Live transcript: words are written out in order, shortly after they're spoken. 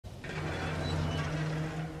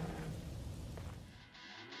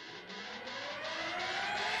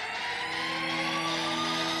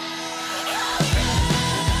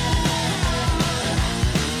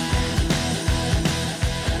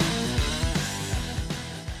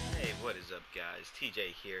guys?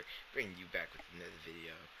 TJ here, bringing you back with another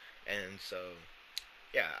video. And so,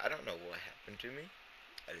 yeah, I don't know what happened to me.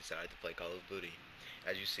 I decided to play Call of Duty.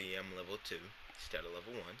 As you see, I'm level 2 instead of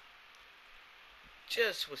level 1.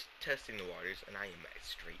 Just was testing the waters, and I am a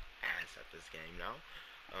straight ass at this game now.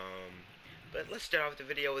 But let's start off the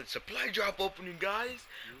video with Supplydrop opening, guys.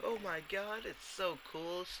 Oh my god, it's so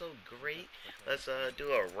cool, so great. Let's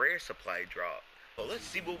do a rare Supplydrop. So let's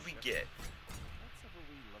see what we get.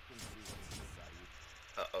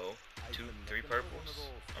 Uh-oh. 2, 3 purples,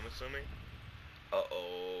 I'm assuming.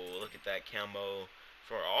 Uh-oh, look at that camo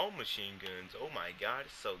for all machine guns. Oh my god,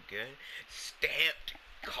 it's so good. Stamped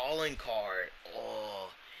calling card. Oh,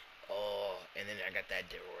 and then I got that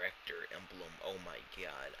director emblem. Oh my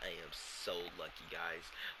god, I am so lucky, guys.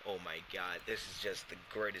 Oh my god, this is just the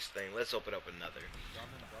greatest thing. Let's open up another.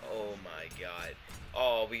 Oh my god.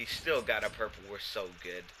 Oh, we still got a purple. We're so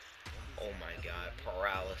good. Oh my god,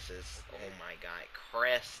 paralysis. Oh my god,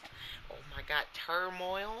 crest. Oh my god,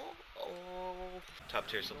 turmoil. Oh, top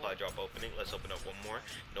tier Supplydrop opening. Let's open up one more.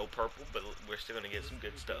 No purple, but we're still gonna get some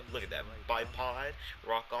good stuff. Look at that bipod,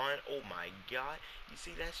 rock on. Oh my god, you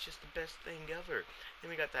see, that's just the best thing ever. Then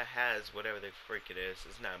we got that has whatever the freak it is.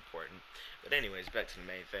 It's not important. But anyways, back to the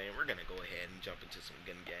main thing. We're gonna go ahead and jump into some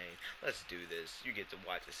gun game. Let's do this. You get to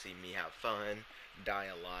watch to see me have fun, die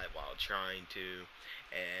a lot while trying to,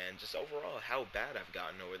 and just overall how bad I've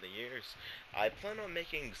gotten over the years. I plan on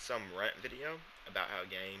making some rant video about how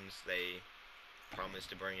games, they promise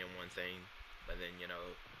to bring in one thing, but then, you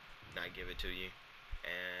know, not give it to you,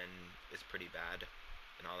 and it's pretty bad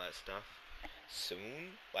and all that stuff.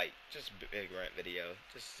 Soon, like, just big rant video,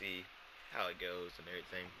 just see how it goes and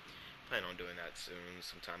everything. Plan on doing that soon,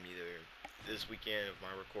 sometime either this weekend of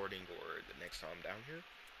my recording or the next time I'm down here.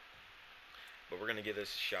 But we're gonna give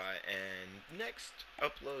this a shot, and next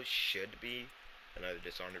upload should be another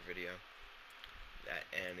Dishonored video.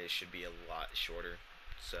 And it should be a lot shorter.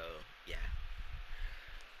 So yeah.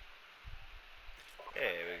 There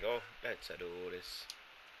we go. Let's do this.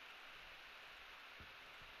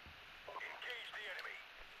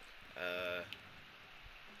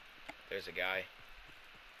 There's a guy.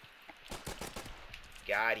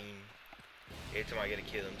 Got him. Every time I get a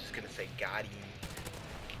kill, I'm just gonna say got him.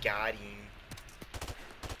 Got him.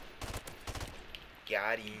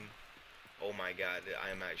 Got him. Oh my god, I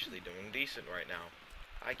am actually doing decent right now.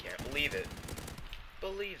 I can't believe it.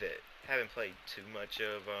 Haven't played too much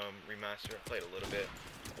of Remaster. I played a little bit.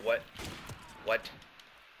 What?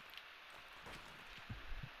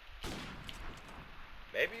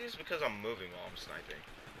 Maybe it's because I'm moving while I'm sniping.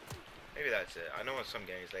 Maybe that's it. I know in some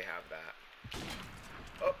games they have that.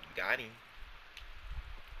 Oh, got him.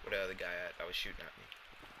 Where the other guy at that was shooting at me?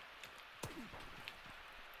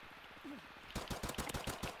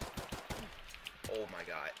 Oh my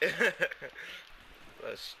god.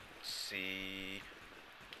 Let's see.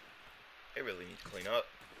 They really need to clean up.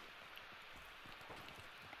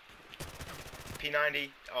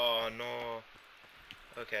 P90. Oh no.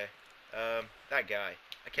 Okay. That guy.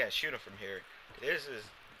 I can't shoot him from here. This is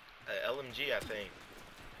a LMG, I think.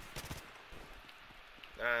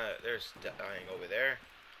 There's dying over there.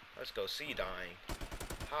 Let's go see dying.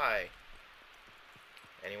 Hi.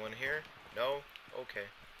 Anyone here? No? Okay.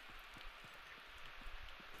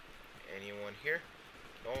 Anyone here?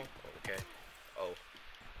 No? Okay. Oh.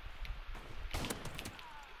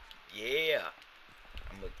 Yeah!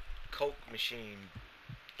 I'm a Coke machine.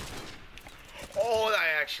 Oh, I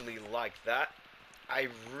actually like that. I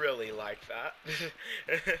really like that.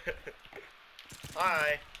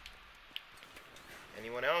 Hi.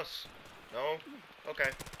 Anyone else? No?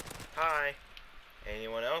 Okay. Hi.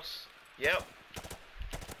 Anyone else? Yep.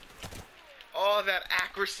 Oh, that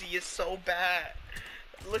accuracy is so bad.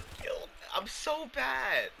 Look, I'm so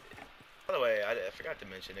bad. By the way, I forgot to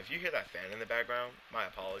mention, if you hear that fan in the background, my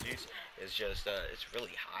apologies. It's just, it's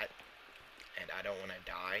really hot, and I don't want to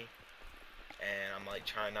die, and I'm like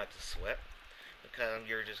trying not to sweat, because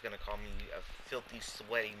you're just gonna call me a filthy,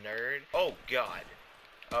 sweaty nerd. Oh god.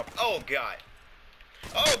 Oh god.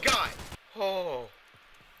 Oh god. Oh.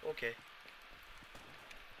 Okay.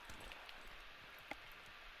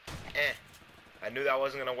 I knew that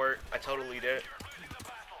wasn't gonna work. I totally did.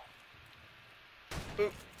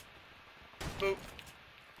 Boop. Boop.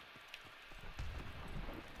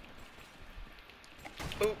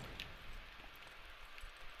 Boop.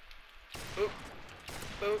 Boop.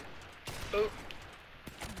 Boop. Boop.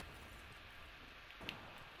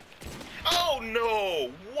 Oh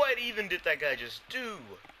no! What even did that guy just do?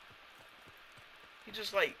 He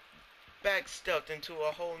just like backstepped into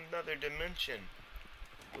a whole nother dimension.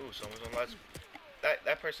 Ooh, someone's on last.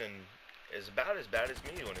 That person is about as bad as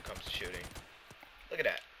me when it comes to shooting. Look at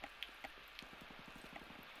that.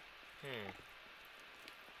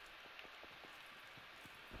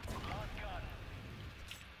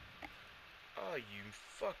 Oh, you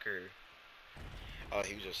fucker. Oh,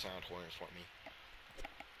 he was just sound horning for me.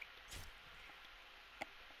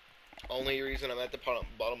 Only reason I'm at the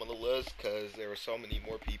bottom of the list because there were so many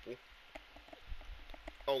more people.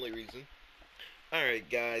 Only reason. Alright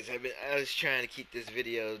guys, I was trying to keep this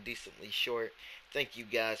video decently short. Thank you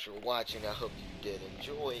guys for watching. I hope you did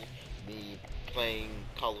enjoy me playing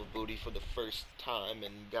Call of Duty for the first time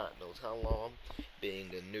in God knows how long. Being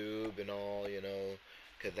a noob and all, you know,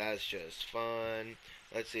 because that's just fun.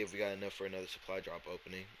 Let's see if we got enough for another supply drop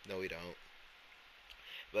opening. No, we don't.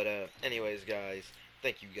 But anyways guys,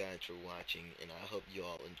 thank you guys for watching, and I hope you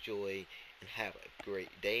all enjoy and have a great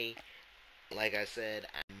day. Like I said,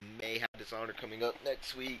 I may have Dishonored coming up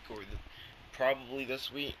next week or probably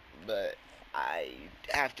this week, but I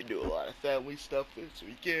have to do a lot of family stuff this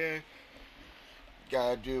weekend.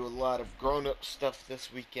 Gotta do a lot of grown-up stuff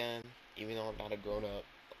this weekend, even though I'm not a grown-up,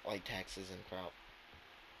 like taxes and crap.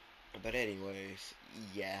 But anyways,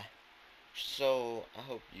 yeah. So, I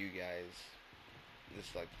hope you guys, this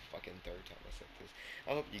is like the fucking third time I said this.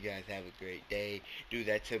 I hope you guys have a great day. Do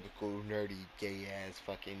that typical nerdy, gay ass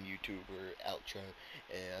fucking YouTuber outro.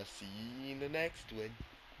 And I'll see you in the next one.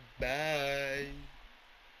 Bye.